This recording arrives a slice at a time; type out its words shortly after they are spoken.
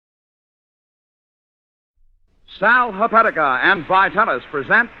Sal Hepatica and Vitalis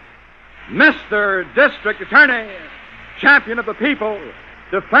present Mr. District Attorney, champion of the people,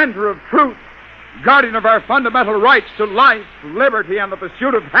 defender of truth, guardian of our fundamental rights to life, liberty, and the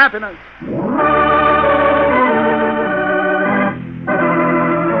pursuit of happiness.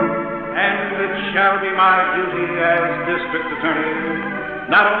 And it shall be my duty as District Attorney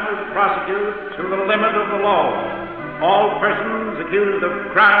not only to prosecute to the limit of the law all persons accused of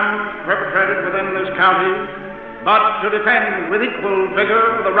crimes perpetrated within this county, but to defend with equal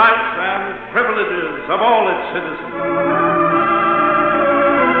vigor the rights and privileges of all its citizens.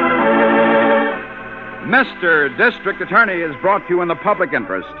 Mr. District Attorney is brought to you in the public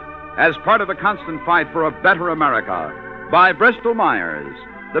interest as part of the constant fight for a better America by Bristol Myers,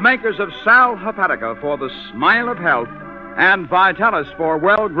 the makers of Sal Hepatica for the smile of health and Vitalis for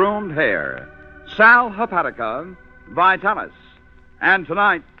well-groomed hair. Sal Hepatica, Vitalis. And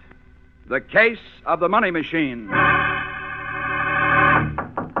tonight, the case of the money machine.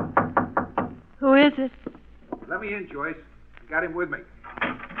 Who is it? Let me in, Joyce. I got him with me.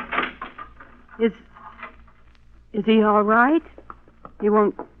 Is he all right? He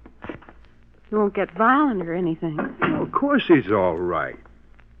won't get violent or anything. Oh, of course he's all right.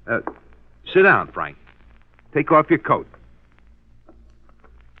 Sit down, Frank. Take off your coat.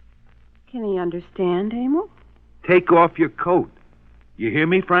 Can he understand, Emil? Take off your coat. You hear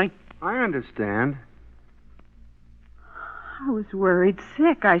me, Frank? I understand. I was worried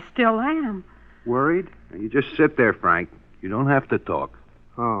sick. I still am. Worried? Now, you just sit there, Frank. You don't have to talk.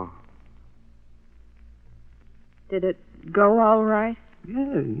 Oh. Did it go all right? Yeah,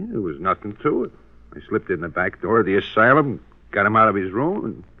 there was nothing to it. I slipped in the back door of the asylum, got him out of his room,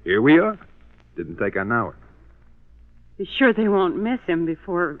 and here we are. Didn't take an hour. You sure they won't miss him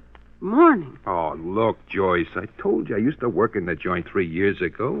before morning? Oh, look, Joyce, I told you I used to work in the joint 3 years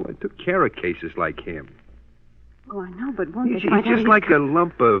ago. I took care of cases like him. Oh, I know, but won't He's they find out just like a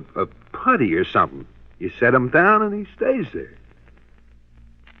lump of putty or something. You set him down and he stays there.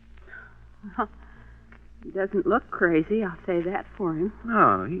 Well, he doesn't look crazy, I'll say that for him.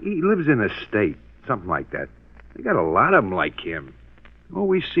 No, he lives in a state, something like that. They got a lot of them like him.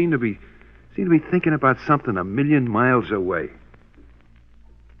 Always seem to be thinking about something a million miles away.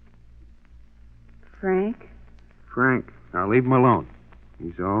 Frank? Frank. Now leave him alone.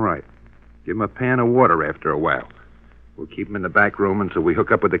 He's all right. Give him a pan of water after a while. We'll keep him in the back room until we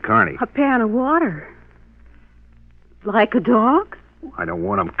hook up with the carny. A pan of water? Like a dog? I don't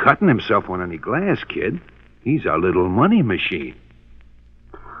want him cutting himself on any glass, kid. He's a little money machine.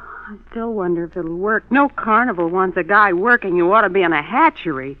 I still wonder if it'll work. No carnival wants a guy working who ought to be in a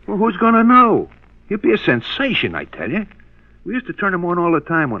hatchery. Well, who's going to know? He'll be a sensation, I tell you. We used to turn him on all the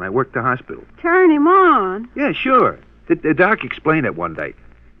time when I worked the hospital. Turn him on? Yeah, sure. The doc explained it one day.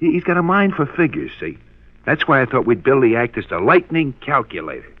 He's got a mind for figures, see? That's why I thought we'd bill the actors the lightning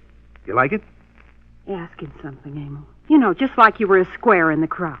calculator. You like it? Ask him something, Emil. You know, just like you were a square in the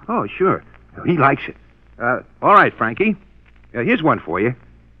crowd. Oh, sure. He likes it. All right, Frankie. Here's one for you.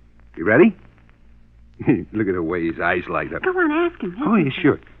 You ready? Look at the way his eyes light up. Go on, ask him. Oh, yeah,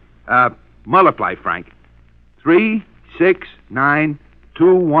 sure. Multiply, Frank. 3, 6, 9,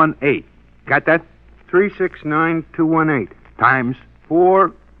 2, 1, 8. Got that? 369218. Times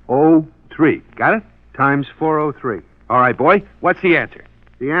 403. Got it? Times 403. All right, boy. What's the answer?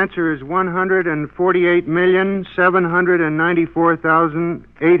 The answer is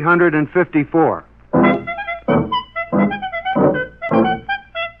 148,794,854.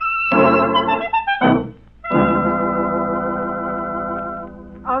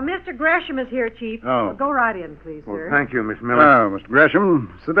 Mr. Gresham is here, Chief. Oh. Go right in, please, Well, sir. thank you, Miss Miller. Mr.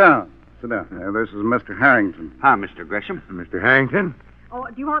 Gresham, sit down. Sit down. This is Mr. Harrington. Hi, Mr. Gresham. Mr. Harrington? Oh,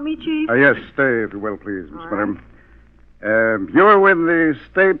 do you want me, Chief? Yes, stay if you will, please, Miss All Miller. You're with the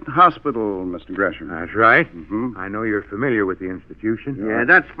state hospital, Mr. Gresham. That's right. Mm-hmm. I know you're familiar with the institution. Yeah,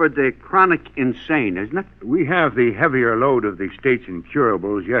 that's for the chronic insane, isn't it? We have the heavier load of the state's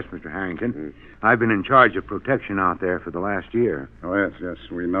incurables, yes, Mr. Harrington. I've been in charge of protection out there for the last year. Oh, yes,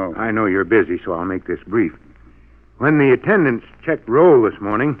 we know. I know you're busy, so I'll make this brief. When the attendants checked roll this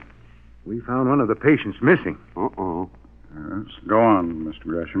morning, we found one of the patients missing. Uh-oh. Yes, go on, Mr.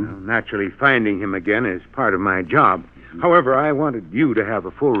 Gresham. Naturally, finding him again is part of my job. However, I wanted you to have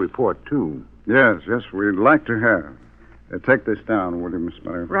a full report, too. Yes, we'd like to have. Take this down, will you, Miss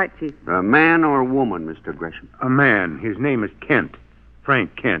Miller? Right, Chief. A man or a woman, Mr. Gresham? A man. His name is Kent.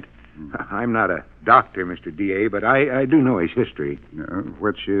 Frank Kent. I'm not a doctor, Mr. D.A., but I do know his history.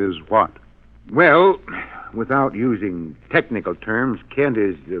 Which is what? Well, without using technical terms, Kent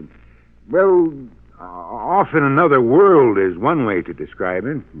is, Off in another world is one way to describe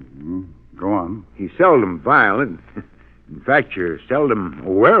it. Mm-hmm. Go on. He's seldom violent. In fact, you're seldom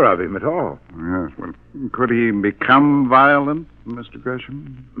aware of him at all. Yes, well, could he become violent, Mr.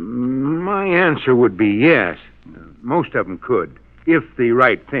 Gresham? My answer would be yes. Most of them could, if the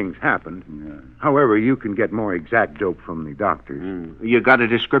right things happened. Yes. However, you can get more exact dope from the doctors. You got a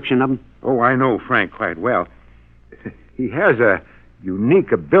description of him? Oh, I know Frank quite well. He has a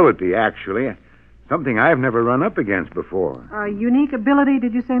unique ability, actually. Something I've never run up against before. Unique ability,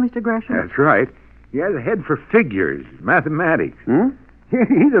 did you say, Mr. Gresham? That's right. He has a head for figures, mathematics.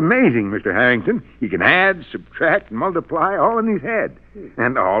 He's amazing, Mr. Harrington. He can add, subtract, and multiply all in his head.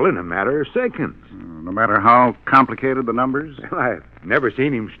 And all in a matter of seconds. No matter how complicated the numbers? Well, I've never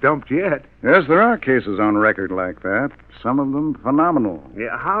seen him stumped yet. Yes, there are cases on record like that. Some of them phenomenal.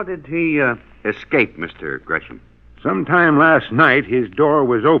 Yeah, how did he escape, Mr. Gresham? Sometime last night, his door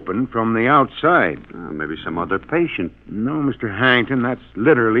was open from the outside. Maybe some other patient. No, Mr. Harrington, that's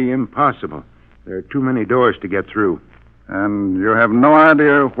literally impossible. There are too many doors to get through. And you have no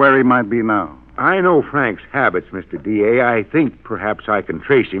idea where he might be now? I know Frank's habits, Mr. D.A. I think perhaps I can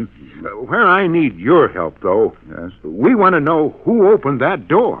trace him. Where I need your help, though, Yes? we want to know who opened that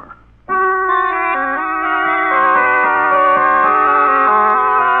door.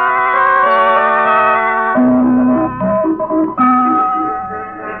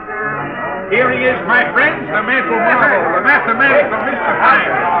 Here he is, my friends, the mental marvel, the mathematical Mr.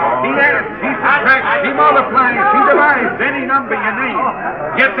 Hyde. He adds, he subtracts, he multiplies, he divides any number you name.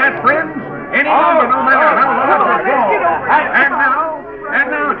 Get that, friends? Any number, no matter how large or small. And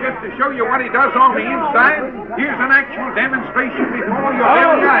now, just to show you what he does on the inside, here's an actual demonstration before your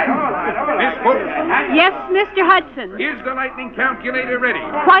very eyes. Miss Fuller, Yes, Mr. Hudson. is the lightning calculator ready?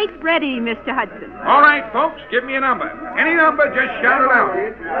 Quite ready, Mr. Hudson. All right, folks, give me a number. Any number, just shout it out.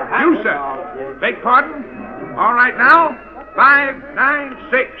 You, sir. Beg pardon? All right, now,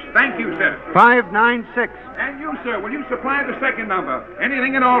 596. Thank you, sir. 596. And you, sir, will you supply the second number?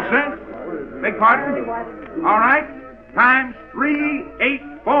 Anything at all, sir? Beg pardon? All right. Times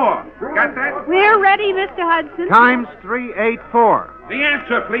 384. Got that? We're ready, Mr. Hudson. Times 384. The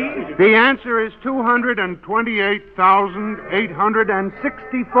answer, please. The answer is 228,864.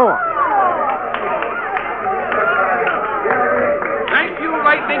 Thank you,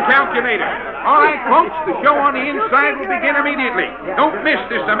 lightning calculator. All right, folks, the show on the inside will begin immediately. Don't miss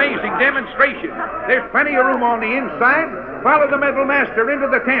this amazing demonstration. There's plenty of room on the inside. Follow the metal master into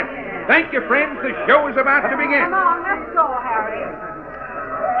the tent. Thank you, friends. The show is about to begin. Come on, let's go, Harry.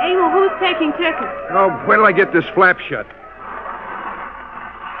 Abel, who's taking tickets? Oh, where till I get this flap shut?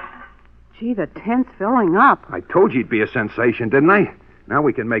 Gee, the tent's filling up. I told you he'd be a sensation, didn't I? Now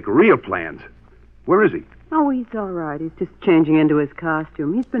we can make real plans. Where is he? Oh, he's all right. He's just changing into his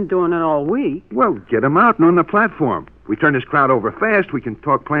costume. He's been doing it all week. Well, get him out and on the platform. If we turn this crowd over fast, we can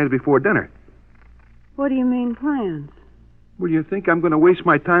talk plans before dinner. What do you mean, plans? Well, you think I'm going to waste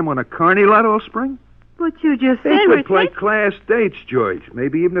my time on a carny lot all spring? But you just said They we're could play taking... class dates, George.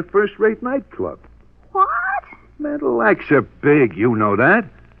 Maybe even a first-rate nightclub. What? Metal acts are big, you know that.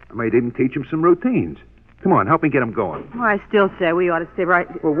 I might even teach him some routines. Come on, help me get him going. Well, I still say we ought to stay right...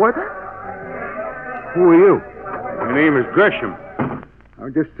 Well, what? Who are you? My name is Gresham.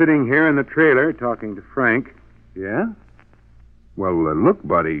 I'm just sitting here in the trailer talking to Frank. Yeah? Well, look,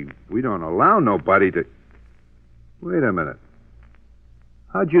 buddy, we don't allow nobody to... Wait a minute.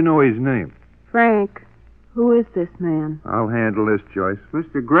 How'd you know his name? Frank, who is this man? I'll handle this, Joyce.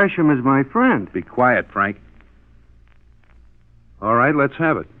 Mr. Gresham is my friend. Be quiet, Frank. All right, let's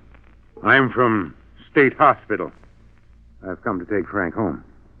have it. I'm from State Hospital. I've come to take Frank home.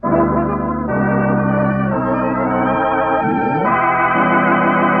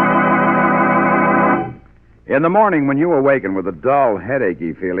 In the morning, when you awaken with a dull,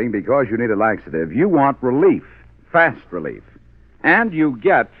 headachy feeling because you need a laxative, you want relief, fast relief. And you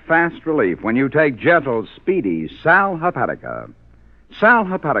get fast relief when you take gentle, speedy Sal Hepatica. Sal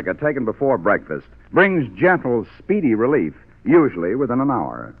Hepatica, taken before breakfast, brings gentle, speedy relief, usually within an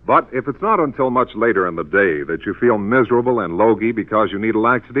hour. But if it's not until much later in the day that you feel miserable and logy because you need a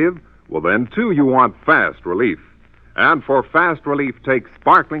laxative, well, then, too, you want fast relief. And for fast relief, take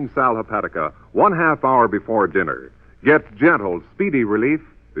sparkling Sal Hepatica 1/2 hour before dinner. Get gentle, speedy relief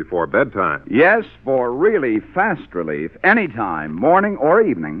before bedtime. Yes, for really fast relief, anytime, morning or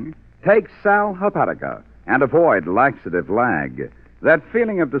evening, take Sal Hepatica and avoid laxative lag. That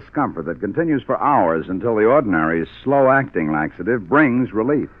feeling of discomfort that continues for hours until the ordinary slow-acting laxative brings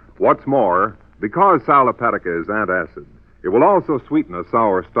relief. What's more, because Sal Hepatica is antacid, it will also sweeten a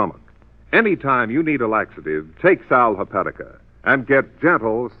sour stomach. Anytime you need a laxative, take Sal Hepatica. and get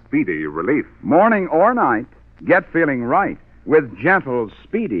gentle, speedy relief. Morning or night, get feeling right with gentle,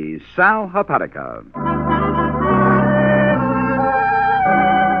 speedy Sal Hepatica.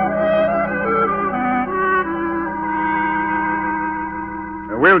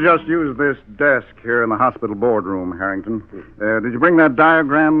 We'll just use this desk here in the hospital boardroom, Harrington. Did you bring that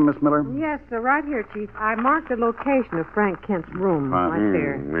diagram, Miss Miller? Yes, sir, right here, Chief. I marked the location of Frank Kent's room right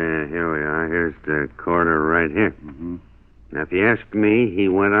there. Yeah, here we are. Here's the corridor right here. Mm-hmm. Now, if you ask me, he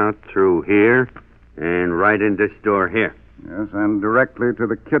went out through here and right in this door here. Yes, and directly to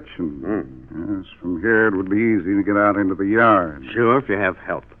the kitchen. Yes, from here it would be easy to get out into the yard. Sure, if you have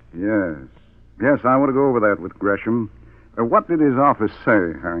help. Yes. Yes, I want to go over that with Gresham. What did his office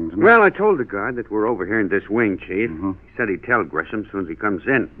say, Harrington? Well, I told the guard that we're over here in this wing, Chief. Mm-hmm. He said he'd tell Gresham as soon as he comes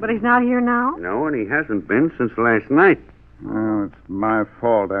in. But he's not here now? No, and he hasn't been since last night. Well, it's my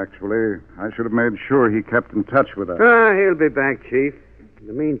fault, actually. I should have made sure he kept in touch with us. He'll be back, Chief. In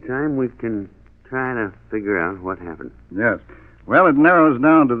the meantime, we can try to figure out what happened. Yes. Well, it narrows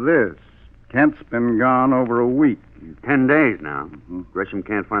down to this. Kent's been gone over a week. 10 days now. Gresham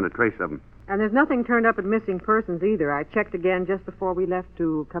can't find a trace of him. And there's nothing turned up at missing persons either. I checked again just before we left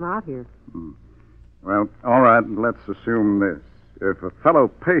to come out here. Well, all right, let's assume this. If a fellow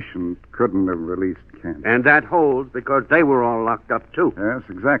patient couldn't have released Kent. And that holds because they were all locked up, too. Yes,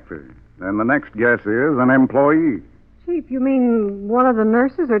 exactly. Then the next guess is an employee. Chief, you mean one of the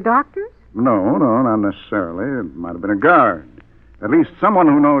nurses or doctors? No, not necessarily. It might have been a guard. At least someone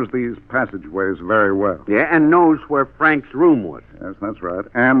who knows these passageways very well. Yeah, and knows where Frank's room was. Yes, that's right.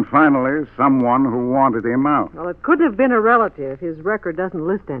 And finally, someone who wanted him out. Well, it couldn't have been a relative. His record doesn't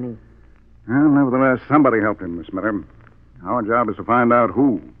list any. Well, nevertheless, somebody helped him, Miss Miller. Our job is to find out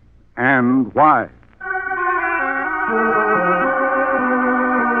who and why.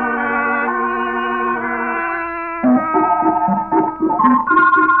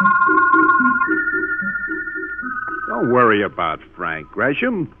 Don't worry about Frank,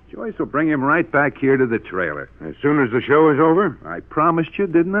 Gresham. Joyce will bring him right back here to the trailer. As soon as the show is over? I promised you,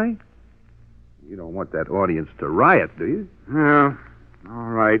 didn't I? You don't want that audience to riot, do you? Yeah. All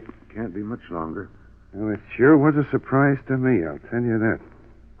right. Can't be much longer. Well, it sure was a surprise to me, I'll tell you that.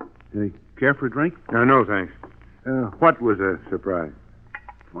 You care for a drink? No, thanks. What was a surprise?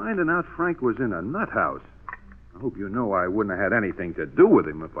 Finding out Frank was in a nut house. I hope you know I wouldn't have had anything to do with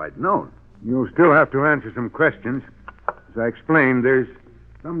him if I'd known. You'll still have to answer some questions. As I explained, there's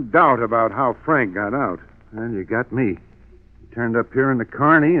some doubt about how Frank got out. And you got me. He turned up here in the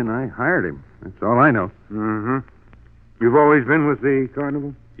Carney, and I hired him. That's all I know. Mm-hmm. You've always been with the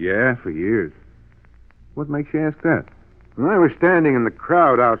carnival? Yeah, for years. What makes you ask that? When I was standing in the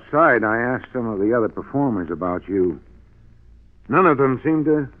crowd outside, I asked some of the other performers about you. None of them seemed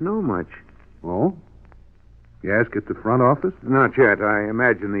to know much. Oh? You ask at the front office? Not yet. I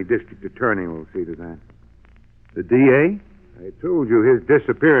imagine the district attorney will see to that. The DA? I told you his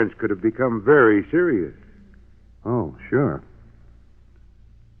disappearance could have become very serious. Oh, sure.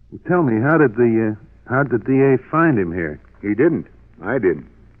 Well, tell me, how'd the DA find him here? He didn't. I didn't.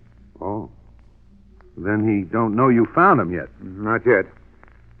 Oh. Then he don't know you found him yet. Not yet.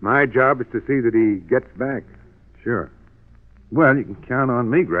 My job is to see that he gets back. Sure. Well, you can count on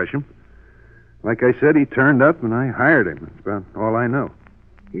me, Gresham. Like I said, he turned up and I hired him. That's about all I know.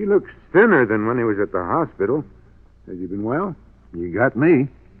 He looks thinner than when he was at the hospital. Has he been well? You got me.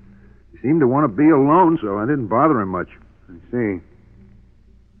 He seemed to want to be alone, so I didn't bother him much. I see.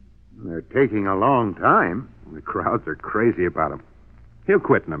 They're taking a long time. The crowds are crazy about him. He'll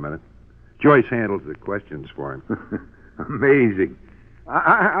quit in a minute. Joyce handles the questions for him. Amazing.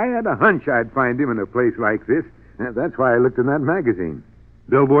 I had a hunch I'd find him in a place like this. That's why I looked in that magazine.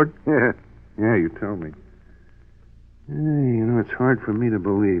 Billboard? Yeah. Yeah, you told me. It's hard for me to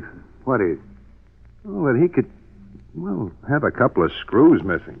believe. What is? Well, that he could, have a couple of screws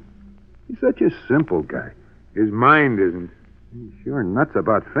missing. He's such a simple guy. His mind isn't. He's sure nuts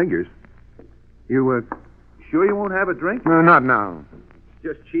about figures. You, sure you won't have a drink? No, not now.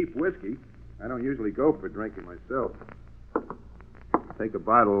 Just cheap whiskey. I don't usually go for drinking myself. Take a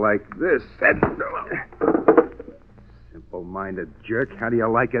bottle like this and... Simple-minded jerk. How do you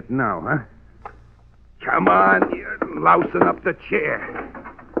like it now, huh? Come on, you're lousing up the chair.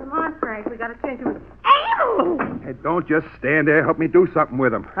 Come on, Frank. We got to change him. Hey, don't just stand there. Help me do something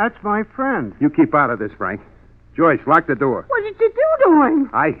with him. That's my friend. You keep out of this, Frank. Joyce, lock the door. What did you do to him?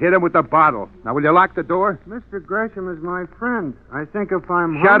 I hit him with the bottle. Now, will you lock the door? Mr. Gresham is my friend. I think if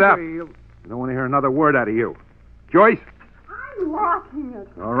I'm Shut up. hungry, I don't want to hear another word out of you. Joyce? I'm locking it.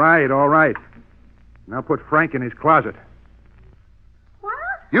 All right. Now put Frank in his closet. What?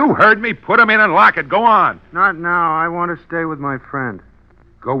 You heard me. Put him in and lock it. Go on. Not now. I want to stay with my friend.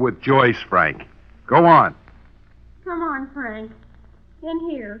 Go with Joyce, Frank. Go on. Come on, Frank. In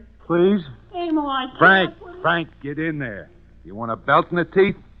here. Please? Amo, I can't. Frank, get in there. You want a belt in the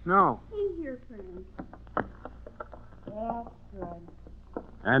teeth? No. In here, Frank. That's good.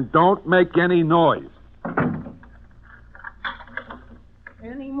 And don't make any noise.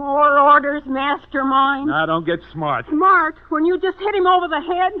 Any more orders, mastermind? Now, don't get smart. Smart, when you just hit him over the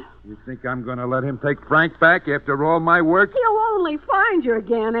head. You think I'm going to let him take Frank back after all my work? He'll only find you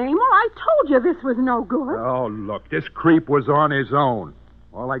again, Amo. I told you this was no good. Oh, look, this creep was on his own.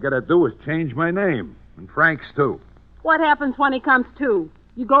 All I got to do is change my name. And Frank's, too. What happens when he comes to?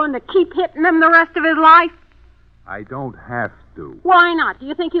 You going to keep hitting him the rest of his life? I don't have to. Why not? Do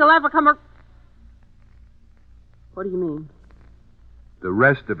you think he'll ever come What do you mean? The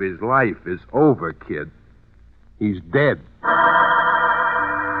rest of his life is over, kid. He's dead.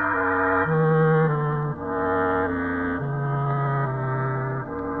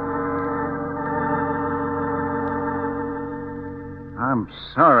 I'm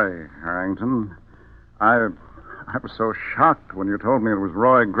sorry, Harrington. I was so shocked when you told me it was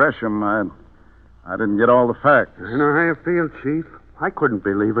Roy Gresham. I didn't get all the facts. I know how you feel, Chief. I couldn't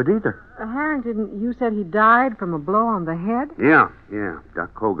believe it either. Harrington, you said he died from a blow on the head? Yeah.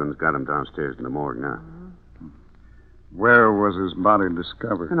 Doc Hogan's got him downstairs in the morgue now. Where was his body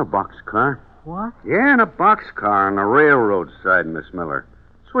discovered? In a boxcar. What? Yeah, in a boxcar on the railroad side, Miss Miller.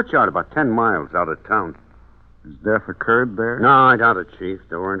 Switch out about 10 miles out of town. His death occurred there? No, I doubt it, Chief.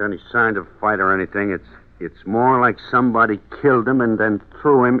 There weren't any signs of fight or anything. It's more like somebody killed him and then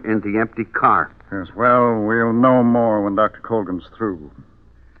threw him in the empty car. Yes, well, we'll know more when Dr. Colgan's through.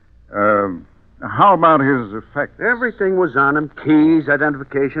 How about his effects? Everything was on him. Keys,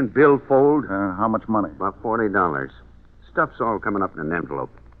 identification, billfold. How much money? About $40. Stuff's all coming up in an envelope.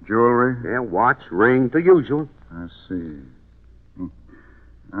 Jewelry? Yeah, watch, ring, the usual. I see.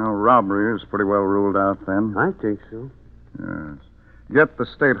 Now, robbery is pretty well ruled out then. I think so. Yes. Get the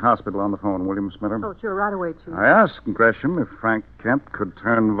state hospital on the phone, will you, Miss Miller? Oh, sure, right away, Chief. I asked Gresham if Frank Kent could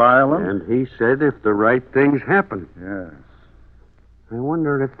turn violent. And he said if the right things happen. Yes. I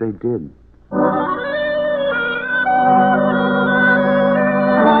wonder if they did.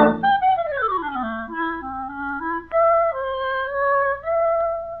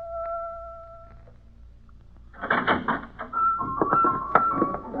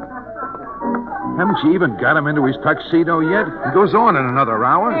 Haven't you even got him into his tuxedo yet? It goes on in another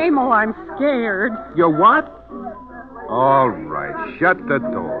hour. Amo, I'm scared. You're what? All right, shut the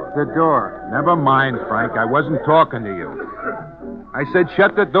door. The door. Never mind, Frank. I wasn't talking to you. I said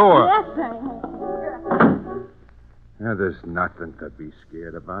shut the door. Yes, Amo. Yeah, there's nothing to be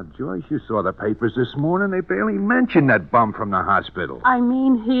scared about, Joyce. You saw the papers this morning. They barely mentioned that bum from the hospital. I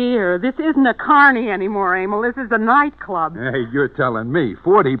mean here. This isn't a carny anymore, Amo. This is a nightclub. Hey, you're telling me.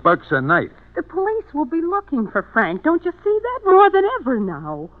 $40 a night. The police will be looking for Frank. Don't you see that? More than ever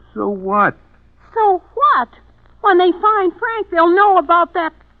now. So what? So what? When they find Frank, they'll know about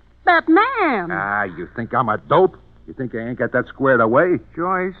that man. Ah, you think I'm a dope? You think I ain't got that squared away?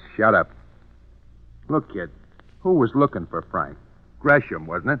 Joyce. Shut up. Look, kid. Who was looking for Frank? Gresham,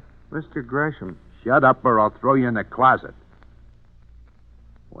 wasn't it? Mr. Gresham. Shut up or I'll throw you in the closet.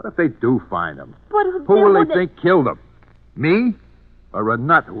 What if they do find him? But Who will they think killed him? Me? Or a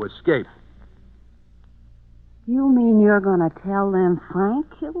nut who escaped? You mean you're going to tell them Frank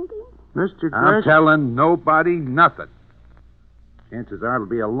killed him? Mr. I'm Gresham. telling nobody nothing. Chances are it'll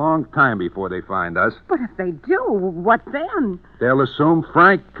be a long time before they find us. But if they do, what then? They'll assume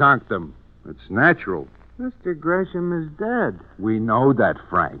Frank conked them. It's natural. Mr. Gresham is dead. We know that,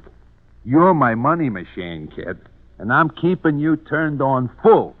 Frank. You're my money machine, kid. And I'm keeping you turned on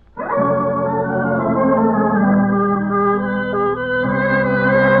full.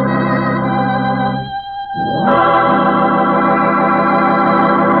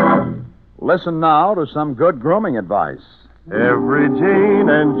 Listen now to some good grooming advice. Every Jane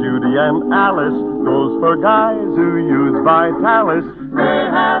and Judy and Alice goes for guys who use Vitalis. They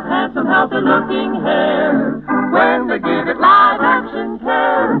have handsome, healthy-looking hair when they give it live-action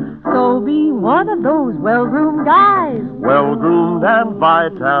care. So be one of those well-groomed guys. Well-groomed and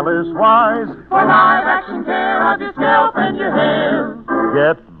Vitalis-wise. For live-action care of your scalp and your hair.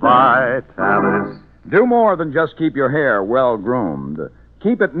 Get Vitalis. Do more than just keep your hair well groomed.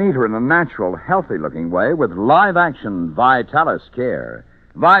 Keep it neater in a natural, healthy-looking way with live-action Vitalis Care.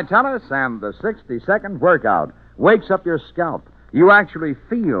 Vitalis and the 60-second workout wakes up your scalp. You actually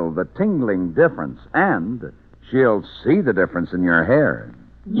feel the tingling difference, and she'll see the difference in your hair.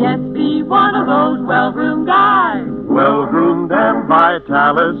 Yes, be one of those well-groomed guys. well-groomed and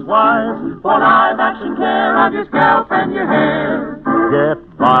Vitalis wise. For live action care of your scalp and your hair. Get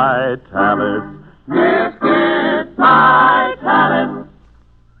Vitalis. Yes, get Vitalis.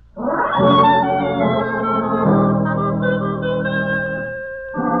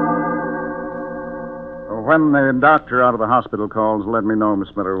 When the doctor out of the hospital calls, let me know, Miss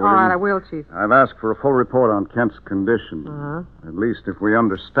Miller, will All right, I you? will, Chief. I've asked for a full report on Kent's condition. At least if we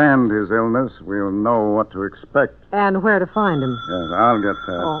understand his illness, we'll know what to expect. And where to find him. Yes, I'll get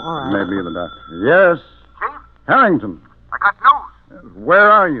that. Oh, all right. Maybe the doctor. Yes? Chief, Harrington. I got news.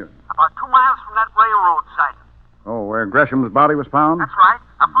 Where are you? About 2 miles from that railroad site. Oh, where Gresham's body was found? That's right.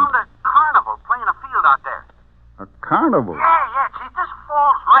 I found a carnival playing a field out there. A carnival? Yeah, Chief. This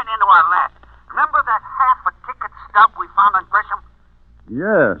falls right into our lap. Remember that half a ticket stub we found on Gresham?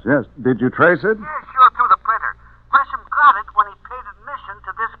 Yes. Did you trace it? Yeah, sure, through the printer. Gresham got it when he paid admission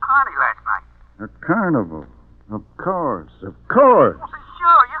to this carny last night. A carnival. Of course. Well, sure,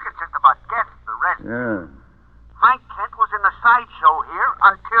 you can just about guess the rest. Yeah. Frank Kent was in the sideshow here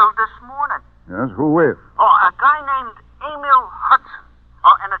until this morning. Yes, who with? Oh, a guy named Emil Hudson.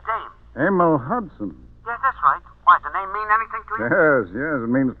 Oh, and a dame. Emil Hudson. Yeah, that's right. Why, does the name mean anything to you? Yes, it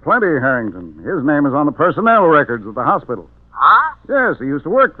means plenty, Harrington. His name is on the personnel records of the hospital. Huh? Yes, he used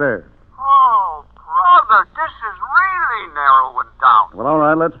to work there. Oh, brother, this is really narrowing down. Well, all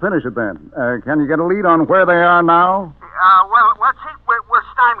right, let's finish it then. Can you get a lead on where they are now? Well, Chief, we're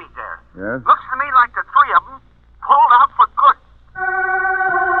stymied there. Yes? Looks to me like the three of them pulled out for good.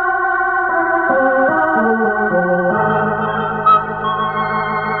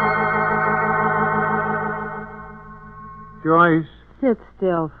 Joyce, Sit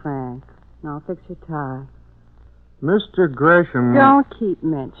still, Frank. Now fix your tie. Mr. Gresham... Don't keep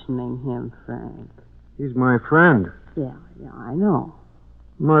mentioning him, Frank. He's my friend. Yeah, I know.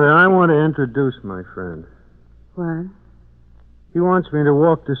 Mother, I want to introduce my friend. What? He wants me to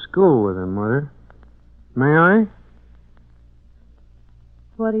walk to school with him, Mother. May I?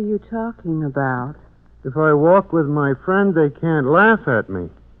 What are you talking about? If I walk with my friend, they can't laugh at me.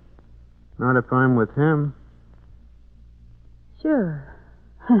 Not if I'm with him. Sure.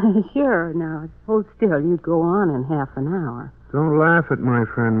 Sure. Now, hold still. You go on in half an hour. Don't laugh at my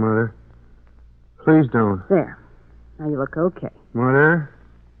friend, Mother. Please don't. There. Now you look okay. Mother?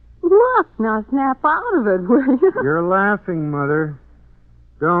 Look, now snap out of it, will you? You're laughing, Mother.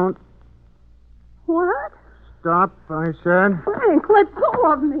 Don't. What? Stop, I said. Frank, let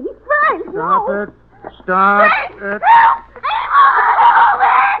go of me. Frank, Stop no. it. Stop Frank, it. Help!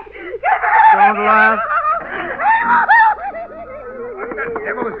 Don't laugh.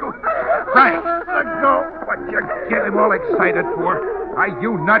 Frank, let go. What you get him all excited for? Are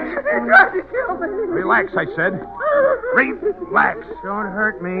you nuts? They're trying to kill me. Relax, I said. Relax. Don't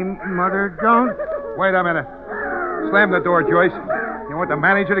hurt me, Mother. Don't. Wait a minute. Slam the door, Joyce. You want the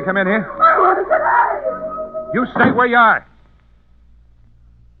manager to come in here? I want to get out. You stay where you are.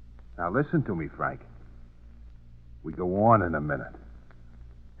 Now listen to me, Frank. We go on in a minute.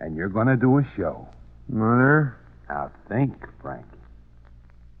 And you're going to do a show. Mother? Now think, Frank.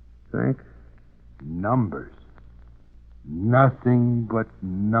 Think? Numbers. Nothing but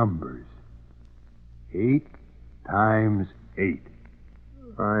numbers. 8 times 8.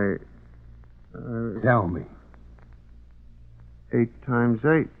 Tell me. 8 times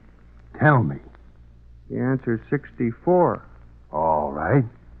 8. Tell me. The answer's 64. All right.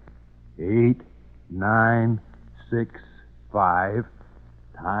 8, 9, 6, 5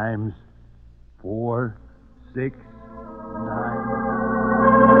 times 4, 6, 9.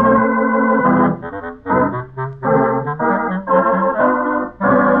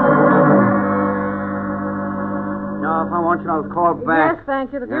 Now, if I want you, I'll call back. Yes,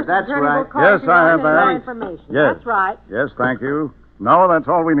 thank you. The Yes, district that's attorney right. will call Yes, you I have and more that. information. Yes. That's right. Yes, thank you. No, that's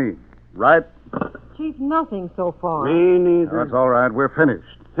all we need. Right? Chief, nothing so far. Me neither. That's all right. We're finished.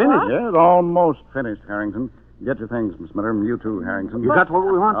 Finished? Yes, almost finished, Harrington. Get your things, Miss Miller, and you too, Harrington. You got what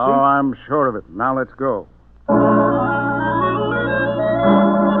we want, Oh, Chief? I'm sure of it. Now let's go.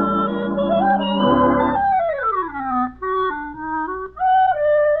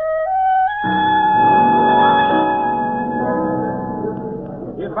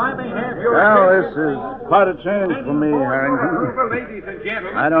 If I may have your Well, this is quite a change for me, Harrington. ladies and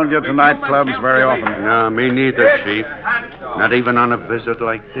gentlemen. I don't get to nightclubs very often. No, me neither, Chief. Not even on a visit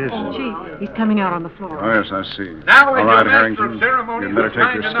like this. Chief, he's coming out on the floor. Oh, yes, I see. Now, All as right, your master Harrington. of ceremonies You'd better is take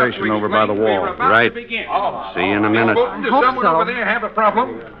kind your enough to station over by the explain, we are wall. about to Right. begin. See you in a minute. Does hope someone so. over there have a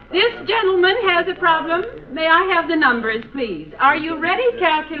problem? This gentleman has a problem. May I have the numbers, please? Are you ready,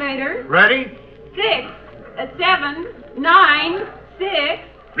 calculator? Ready? 6, 7, 9, 6.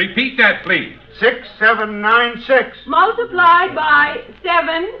 Repeat that, please. 6796 Multiplied by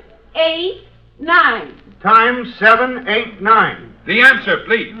 7, 8, 9. times 789. The answer,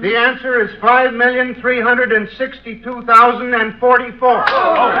 please. The answer is 5,362,044.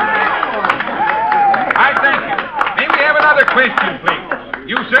 I thank you. May we have another question, please?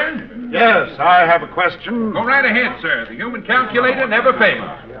 You, sir? Yes, I have a question. Go right ahead, sir. The human calculator never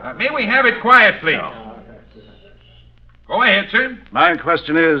fails. May we have it quiet, please? Go ahead, sir. My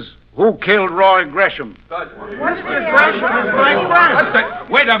question is, who killed Roy Gresham? Mr. Gresham is Frank Grant.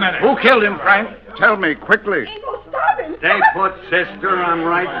 Wait a minute. Who killed him, Frank? Tell me quickly. Stay put, sister. I'm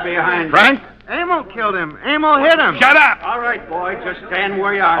right behind you. Frank? Amo killed him. Amo hit him. Shut up! All right, boy. Just stand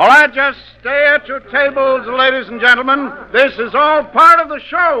where you are. All right, just stay at your tables, ladies and gentlemen. This is all part of the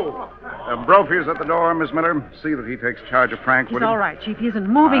show. Brophy's at the door, Miss Miller. See that he takes charge of Frank, He's would you? all right, Chief. He isn't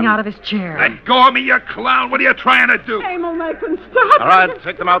moving out of his chair. Let go of me, you clown. What are you trying to do? Amo, make him stop. All right,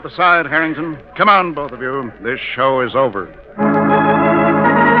 take them out the side, Harrington. Come on, both of you. This show is over.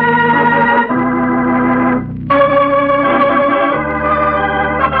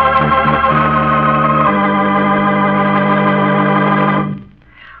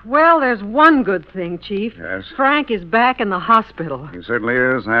 Well, there's one good thing, Chief. Yes? Frank is back in the hospital. He certainly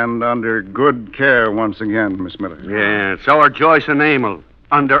is, and under good care once again, Miss Miller. Yeah, so are Joyce and Emil.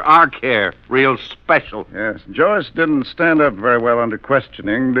 Under our care. Real special. Yes. Joyce didn't stand up very well under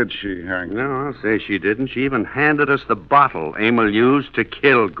questioning, did she, Harrington? No, I'll say she didn't. She even handed us the bottle Emil used to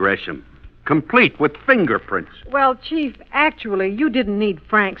kill Gresham. Complete with fingerprints. Well, Chief, actually, you didn't need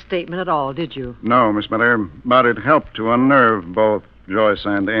Frank's statement at all, did you? No, Miss Miller, but it helped to unnerve both Joyce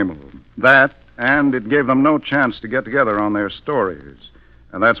and Emil. That, and it gave them no chance to get together on their stories.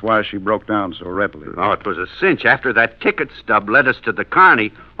 And that's why she broke down so readily. Oh, it was a cinch. After that ticket stub led us to the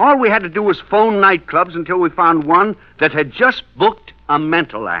Carney, all we had to do was phone nightclubs until we found one that had just booked a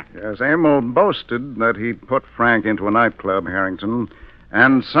mental act. Yes, Emil boasted that he'd put Frank into a nightclub, Harrington,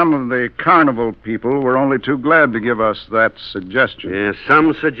 and some of the carnival people were only too glad to give us that suggestion. Yeah,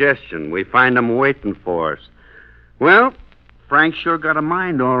 some suggestion. We find them waiting for us. Well, Frank sure got a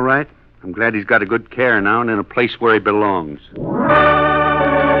mind, all right. I'm glad he's got a good care now and in a place where he belongs.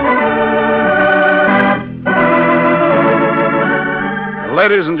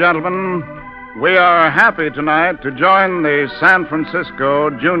 Ladies and gentlemen, we are happy tonight to join the San Francisco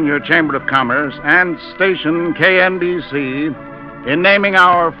Junior Chamber of Commerce and station KNDC in naming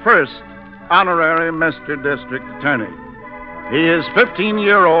our first honorary Mr. District Attorney. He is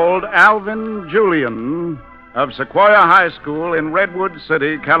 15-year-old Alvin Julian of Sequoia High School in Redwood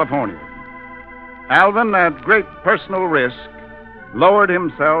City, California. Alvin, at great personal risk, lowered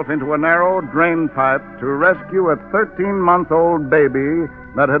himself into a narrow drain pipe to rescue a 13-month-old baby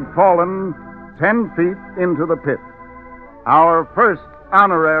that had fallen 10 feet into the pit. Our first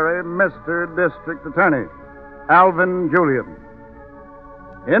honorary Mr. District Attorney, Alvin Julian.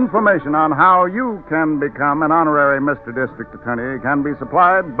 Information on how you can become an honorary Mr. District Attorney can be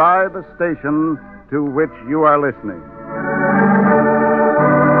supplied by the station to which you are listening.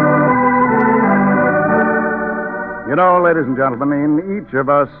 You know, ladies and gentlemen, in each of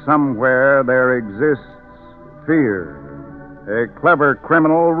us somewhere there exists fear. A clever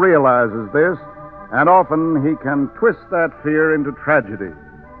criminal realizes this, and often he can twist that fear into tragedy.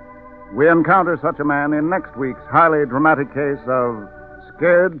 We encounter such a man in next week's highly dramatic case of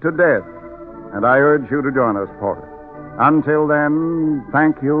Scared to Death, and I urge you to join us for it. Until then,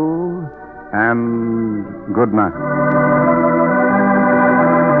 thank you, and good night.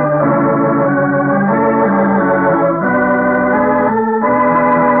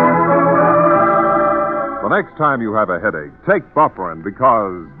 The next time you have a headache, take Bufferin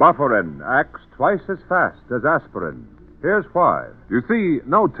because Bufferin acts twice as fast as aspirin. Here's why. You see,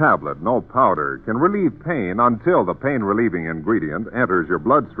 no tablet, no powder can relieve pain until the pain-relieving ingredient enters your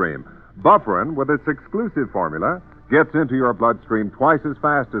bloodstream. Bufferin, with its exclusive formula, gets into your bloodstream twice as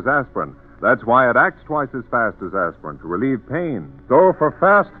fast as aspirin. That's why it acts twice as fast as aspirin to relieve pain. So for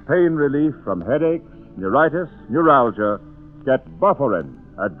fast pain relief from headaches, neuritis, neuralgia, get Bufferin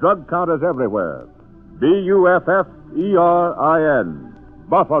at drug counters everywhere. Bufferin.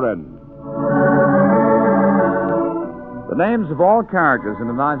 Bufferin. The names of all characters in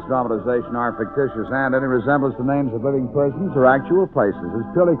tonight's dramatization are fictitious, and any resemblance to names of living persons or actual places is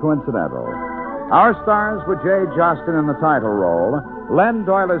purely coincidental. Our stars were Jay Jostin in the title role, Len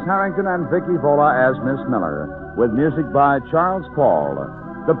Doyle as Harrington, and Vicky Vola as Miss Miller, with music by Charles Paul.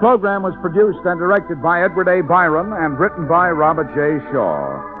 The program was produced and directed by Edward A. Byron and written by Robert J.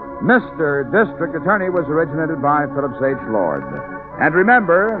 Shaw. Mr. District Attorney was originated by Phillips H. Lord. And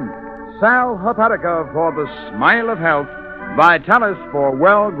remember, Sal Hepatica for the smile of health Vitalis for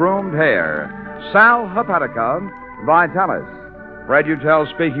well-groomed hair. Sal Hepatica, Vitalis. Fred Utel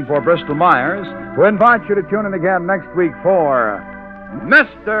speaking for Bristol Myers, who invites you to tune in again next week for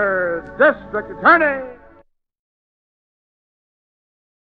Mr. District Attorney.